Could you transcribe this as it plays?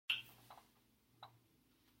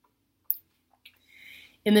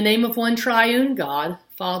In the name of one triune God,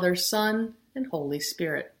 Father, Son, and Holy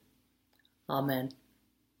Spirit. Amen.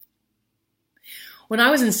 When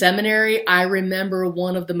I was in seminary, I remember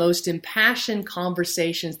one of the most impassioned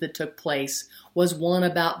conversations that took place was one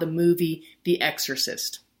about the movie The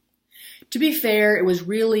Exorcist. To be fair, it was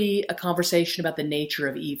really a conversation about the nature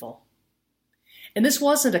of evil. And this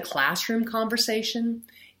wasn't a classroom conversation.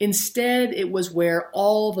 Instead, it was where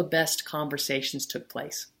all the best conversations took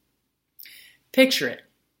place. Picture it.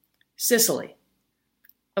 Sicily.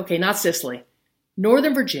 Okay, not Sicily.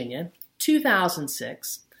 Northern Virginia,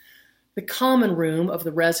 2006. The common room of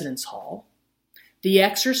the residence hall. The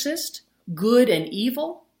Exorcist, good and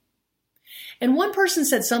evil. And one person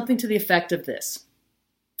said something to the effect of this.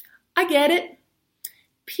 I get it.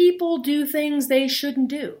 People do things they shouldn't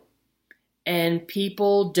do. And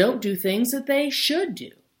people don't do things that they should do.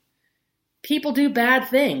 People do bad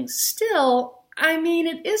things. Still,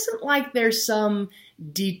 it isn't like there's some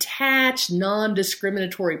detached,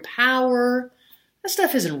 non-discriminatory power. That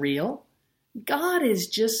stuff isn't real. God is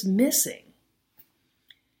just missing.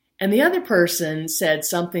 And the other person said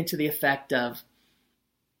something to the effect of,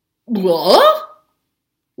 What?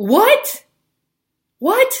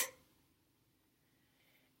 What?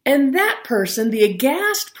 And that person, the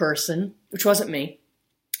aghast person, which wasn't me,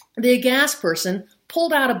 the aghast person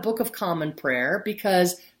pulled out a Book of Common Prayer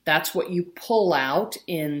because that's what you pull out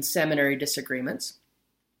in seminary disagreements.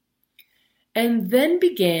 And then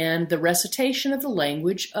began the recitation of the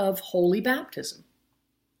language of holy baptism.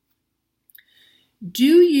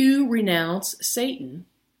 Do you renounce Satan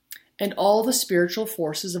and all the spiritual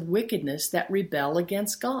forces of wickedness that rebel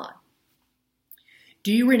against God?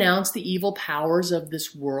 Do you renounce the evil powers of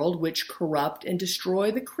this world which corrupt and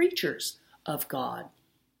destroy the creatures of God?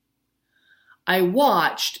 I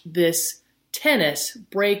watched this tennis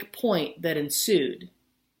break point that ensued.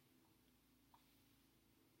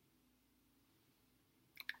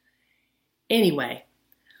 Anyway,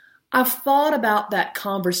 I've thought about that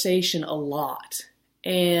conversation a lot,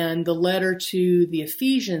 and the letter to the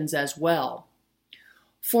Ephesians as well.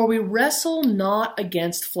 For we wrestle not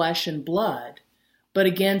against flesh and blood, but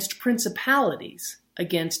against principalities,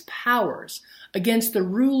 against powers, against the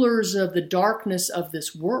rulers of the darkness of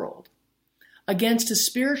this world, against a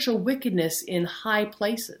spiritual wickedness in high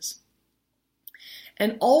places.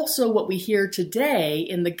 And also what we hear today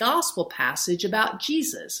in the gospel passage about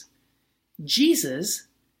Jesus,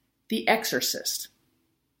 the exorcist.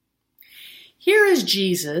 Here is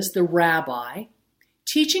Jesus, the rabbi,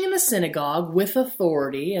 teaching in the synagogue with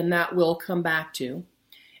authority, and that we'll come back to.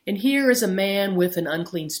 And here is a man with an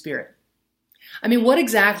unclean spirit. What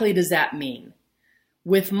exactly does that mean?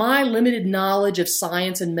 With my limited knowledge of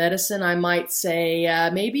science and medicine, I might say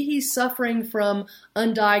maybe he's suffering from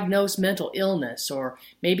undiagnosed mental illness, or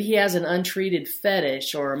maybe he has an untreated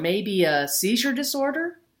fetish, or maybe a seizure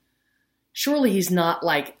disorder. Surely he's not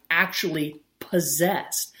actually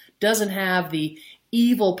possessed, doesn't have the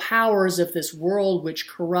evil powers of this world which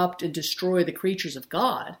corrupt and destroy the creatures of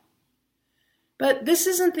God. But this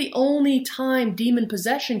isn't the only time demon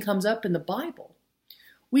possession comes up in the Bible.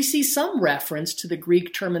 We see some reference to the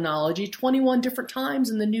Greek terminology 21 different times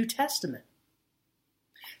in the New Testament.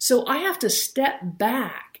 So I have to step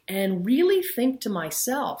back and really think to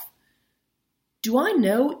myself, do I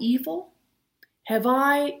know evil? Have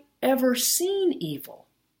I ever seen evil?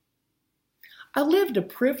 I lived a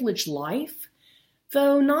privileged life,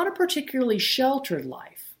 though not a particularly sheltered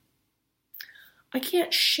life. I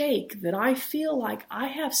can't shake that I feel like I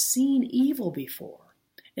have seen evil before,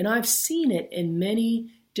 and I've seen it in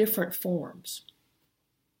many different forms.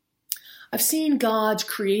 I've seen God's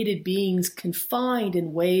created beings confined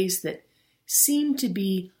in ways that seem to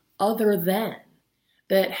be other than,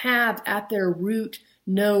 that have at their root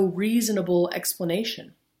no reasonable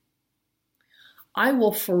explanation. I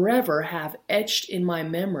will forever have etched in my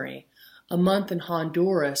memory a month in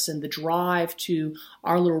Honduras and the drive to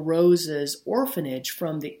our little Rosa's orphanage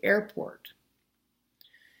from the airport.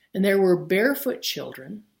 And there were barefoot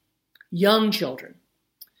children, young children,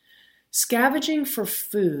 scavenging for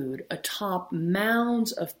food atop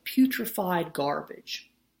mounds of putrefied garbage.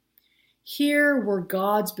 Here were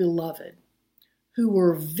God's beloved, who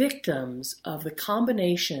were victims of the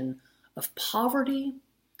combination of poverty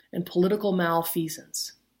and political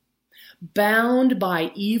malfeasance, bound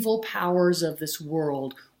by evil powers of this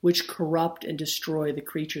world which corrupt and destroy the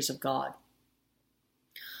creatures of God.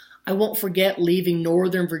 I won't forget leaving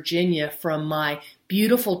Northern Virginia from my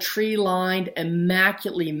beautiful tree-lined,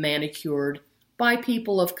 immaculately manicured, by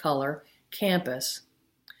people of color, campus,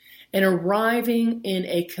 and arriving in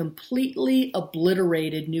a completely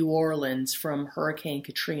obliterated New Orleans from Hurricane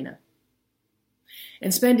Katrina.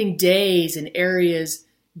 and spending days in areas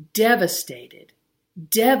devastated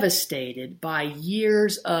by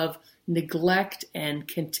years of neglect and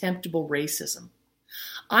contemptible racism.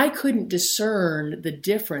 I couldn't discern the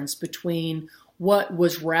difference between what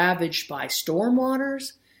was ravaged by storm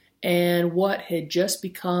waters and what had just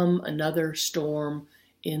become another storm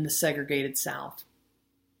in the segregated South.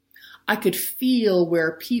 I could feel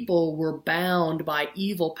where people were bound by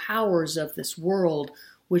evil powers of this world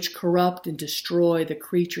which corrupt and destroy the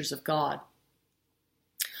creatures of God.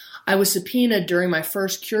 I was subpoenaed during my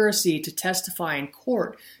first curacy to testify in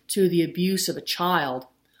court to the abuse of a child,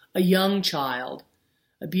 a young child,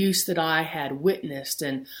 abuse that I had witnessed.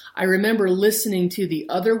 And I remember listening to the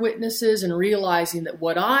other witnesses and realizing that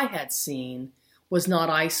what I had seen was not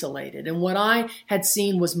isolated, and what I had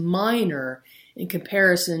seen was minor in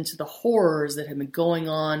comparison to the horrors that had been going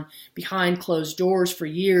on behind closed doors for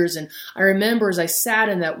years. And I remember as I sat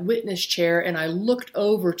in that witness chair and I looked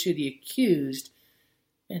over to the accused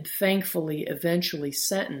and thankfully eventually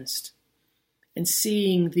sentenced, and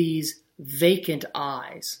seeing these vacant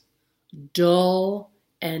eyes, dull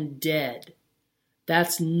and dead.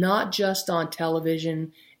 That's not just on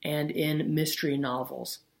television and in mystery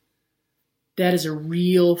novels. That is a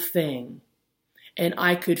real thing. And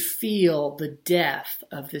I could feel the death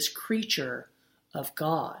of this creature of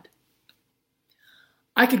God.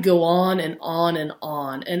 I could go on and on and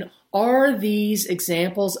on. And are these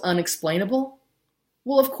examples unexplainable?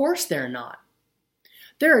 Well, of course they're not.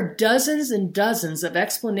 There are dozens and dozens of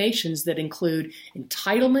explanations that include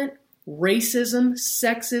entitlement, racism,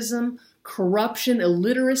 sexism, corruption,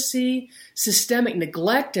 illiteracy, systemic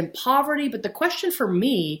neglect, and poverty. But the question for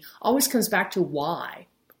me always comes back to why?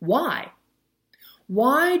 Why?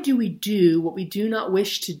 Why do we do what we do not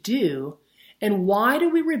wish to do? And why do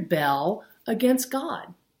we rebel against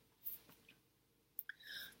God?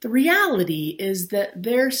 The reality is that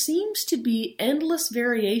there seems to be endless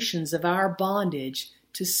variations of our bondage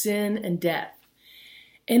to sin and death.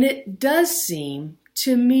 And it does seem,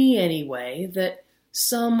 to me anyway, that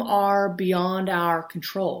some are beyond our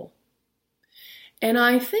control. And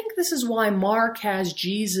I think this is why Mark has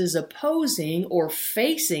Jesus opposing or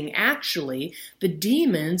facing, actually, the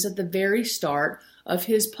demons at the very start of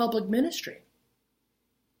his public ministry.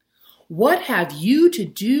 "What have you to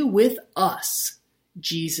do with us,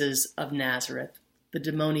 Jesus of Nazareth?" the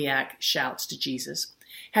demoniac shouts to Jesus.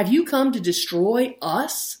 "Have you come to destroy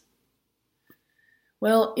us?"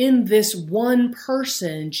 Well, in this one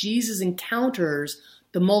person, Jesus encounters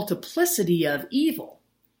the multiplicity of evil,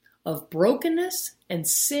 of brokenness and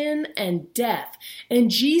sin and death. And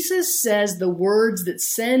Jesus says the words that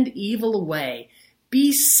send evil away,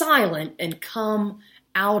 "Be silent and come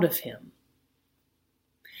out of him."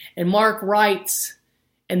 And Mark writes,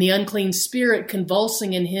 "And the unclean spirit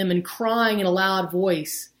convulsing in him and crying in a loud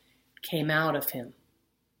voice came out of him."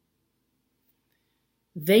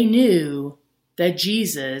 They knew that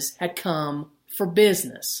Jesus had come for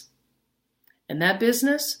business. And that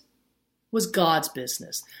business was God's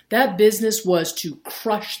business. That business was to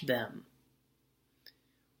crush them.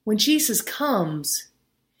 When Jesus comes,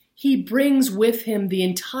 he brings with him the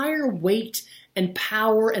entire weight and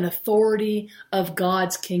power and authority of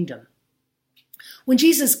God's kingdom. When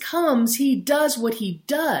Jesus comes, he does what he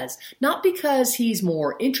does, not because he's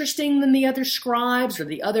more interesting than the other scribes or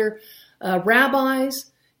the other rabbis,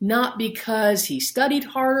 not because he studied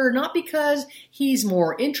harder, not because he's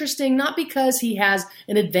more interesting, not because he has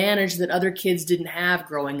an advantage that other kids didn't have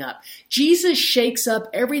growing up. Jesus shakes up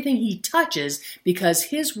everything he touches because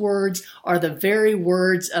his words are the very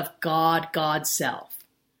words of God, God's self.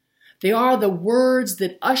 They are the words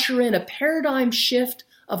that usher in a paradigm shift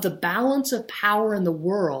of the balance of power in the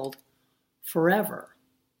world forever.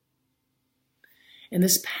 In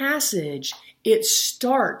this passage, it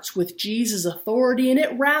starts with Jesus' authority and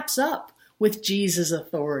it wraps up with Jesus'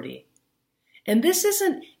 authority. And this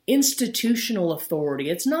isn't institutional authority.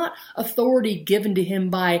 It's not authority given to him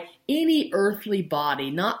by any earthly body,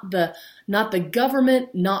 not the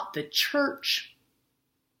government, not the church.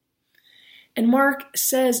 And Mark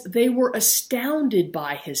says they were astounded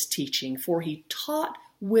by his teaching, for he taught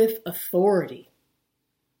with authority.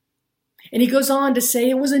 And he goes on to say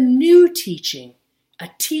it was a new teaching, a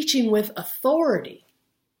teaching with authority.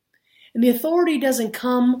 And the authority doesn't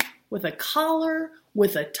come with a collar,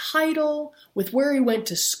 with a title, with where he went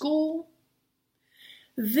to school.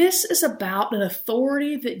 This is about an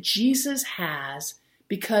authority that Jesus has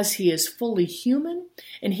because he is fully human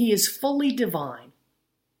and he is fully divine.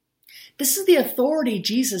 This is the authority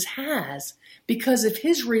Jesus has because of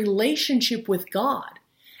his relationship with God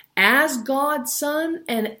as God's Son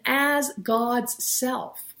and as God's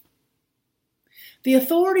self. The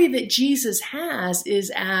authority that Jesus has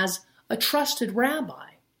is as a trusted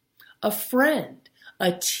rabbi, a friend,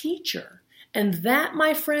 a teacher, and that,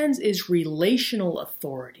 my friends, is relational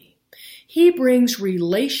authority. He brings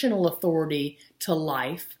relational authority to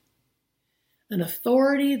life, an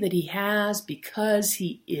authority that he has because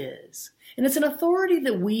he is. And it's an authority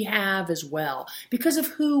that we have as well because of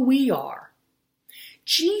who we are.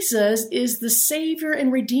 Jesus is the Savior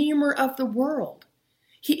and Redeemer of the world.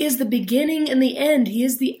 He is the beginning and the end. He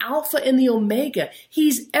is the Alpha and the Omega.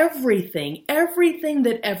 He's everything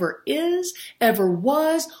that ever is, ever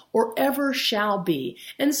was, or ever shall be.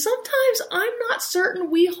 And sometimes I'm not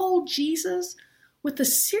certain we hold Jesus with the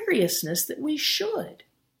seriousness that we should.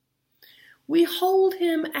 We hold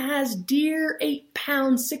him as dear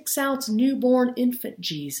 8-pound, 6-ounce newborn infant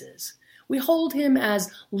Jesus. We hold him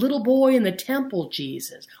as little boy in the temple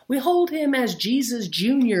Jesus. We hold him as Jesus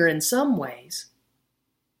Jr. in some ways.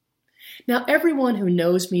 Now, everyone who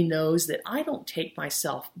knows me knows that I don't take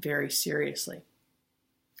myself very seriously.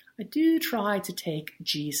 I do try to take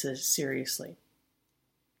Jesus seriously.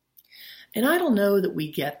 And I don't know that we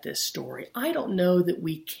get this story. I don't know that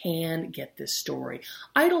we can get this story.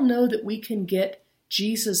 I don't know that we can get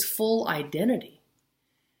Jesus' full identity.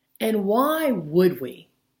 And why would we?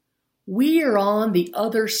 We are on the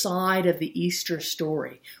other side of the Easter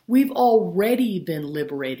story. We've already been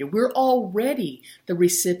liberated. We're already the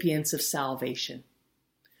recipients of salvation.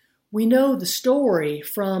 We know the story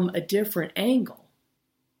from a different angle.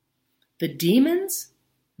 The demons,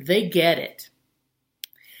 they get it.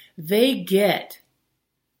 They get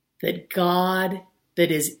that God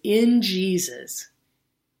that is in Jesus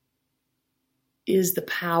is the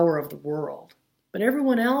power of the world. But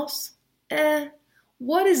everyone else,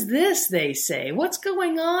 what is this, they say? What's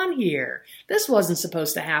going on here? This wasn't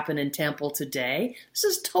supposed to happen in temple today. This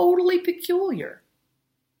is totally peculiar.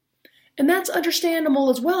 And that's understandable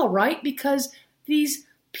as well, right? Because these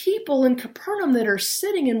people in Capernaum that are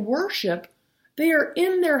sitting in worship, they are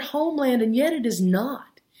in their homeland, and yet it is not.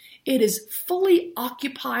 It is fully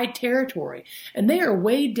occupied territory, and they are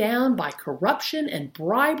weighed down by corruption and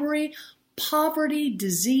bribery, poverty,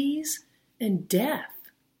 disease, and death.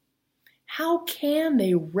 How can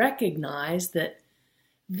they recognize that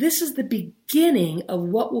this is the beginning of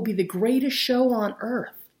what will be the greatest show on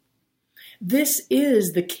earth? This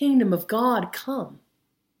is the kingdom of God come.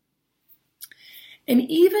 And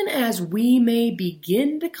even as we may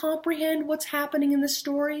begin to comprehend what's happening in this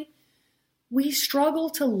story, we struggle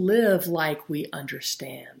to live like we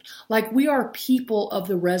understand, like we are people of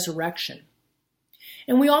the resurrection.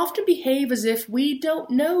 And we often behave as if we don't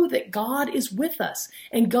know that God is with us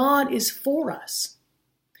and God is for us.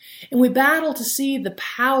 And we battle to see the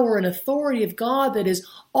power and authority of God that is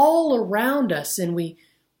all around us, and we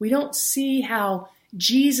don't see how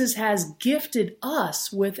Jesus has gifted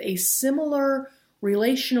us with a similar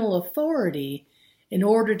relational authority in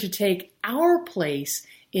order to take our place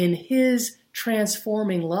in his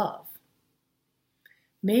transforming love.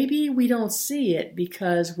 Maybe we don't see it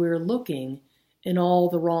because we're looking in all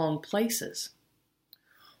the wrong places.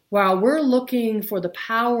 While we're looking for the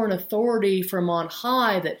power and authority from on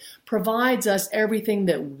high that provides us everything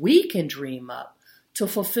that we can dream up to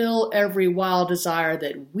fulfill every wild desire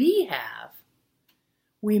that we have,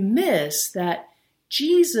 we miss that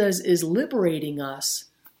Jesus is liberating us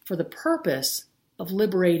for the purpose of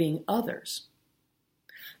liberating others.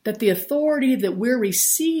 That the authority that we're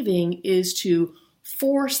receiving is to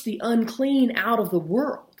force the unclean out of the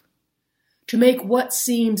world, to make what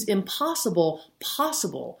seems impossible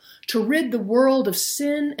possible, to rid the world of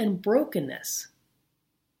sin and brokenness.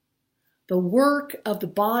 The work of the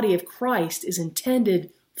body of Christ is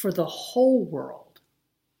intended for the whole world.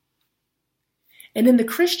 And in the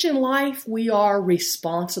Christian life, we are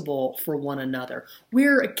responsible for one another.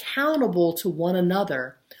 We're accountable to one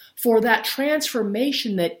another for that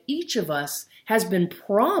transformation that each of us has been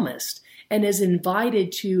promised and is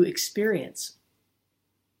invited to experience.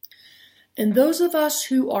 And those of us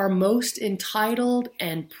who are most entitled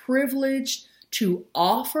and privileged to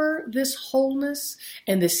offer this wholeness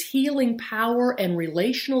and this healing power and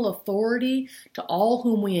relational authority to all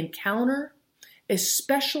whom we encounter,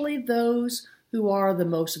 especially those who are the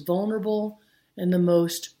most vulnerable and the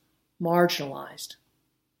most marginalized.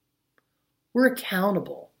 We're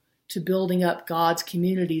accountable to building up God's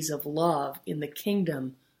communities of love in the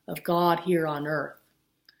kingdom of God here on earth.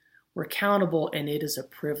 We're accountable, and it is a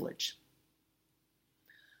privilege.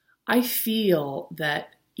 I feel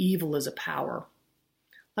that evil is a power.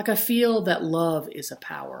 Like I feel that love is a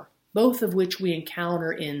power, both of which we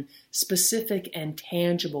encounter in specific and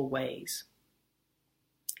tangible ways.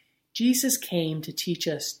 Jesus came to teach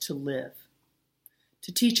us to live,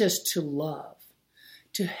 to teach us to love,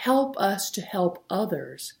 to help us to help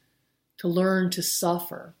others, to learn to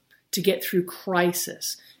suffer, to get through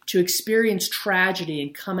crisis, to experience tragedy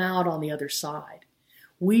and come out on the other side.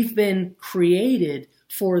 We've been created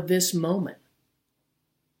for this moment.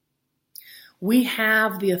 We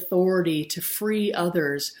have the authority to free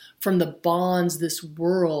others from the bonds this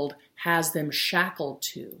world has them shackled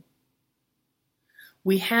to.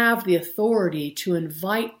 We have the authority to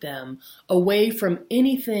invite them away from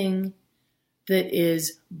anything that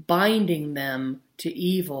is binding them to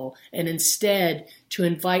evil and instead to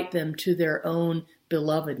invite them to their own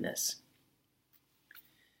belovedness.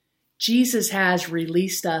 Jesus has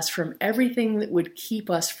released us from everything that would keep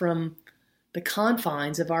us from the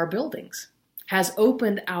confines of our buildings, has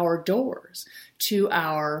opened our doors to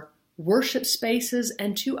our worship spaces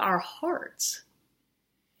and to our hearts.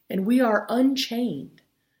 And we are unchained,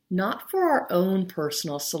 not for our own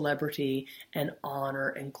personal celebrity and honor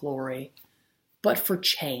and glory, but for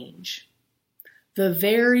change. The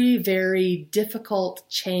very, very difficult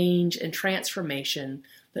change and transformation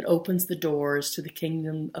that opens the doors to the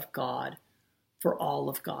kingdom of God for all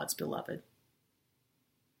of God's beloved.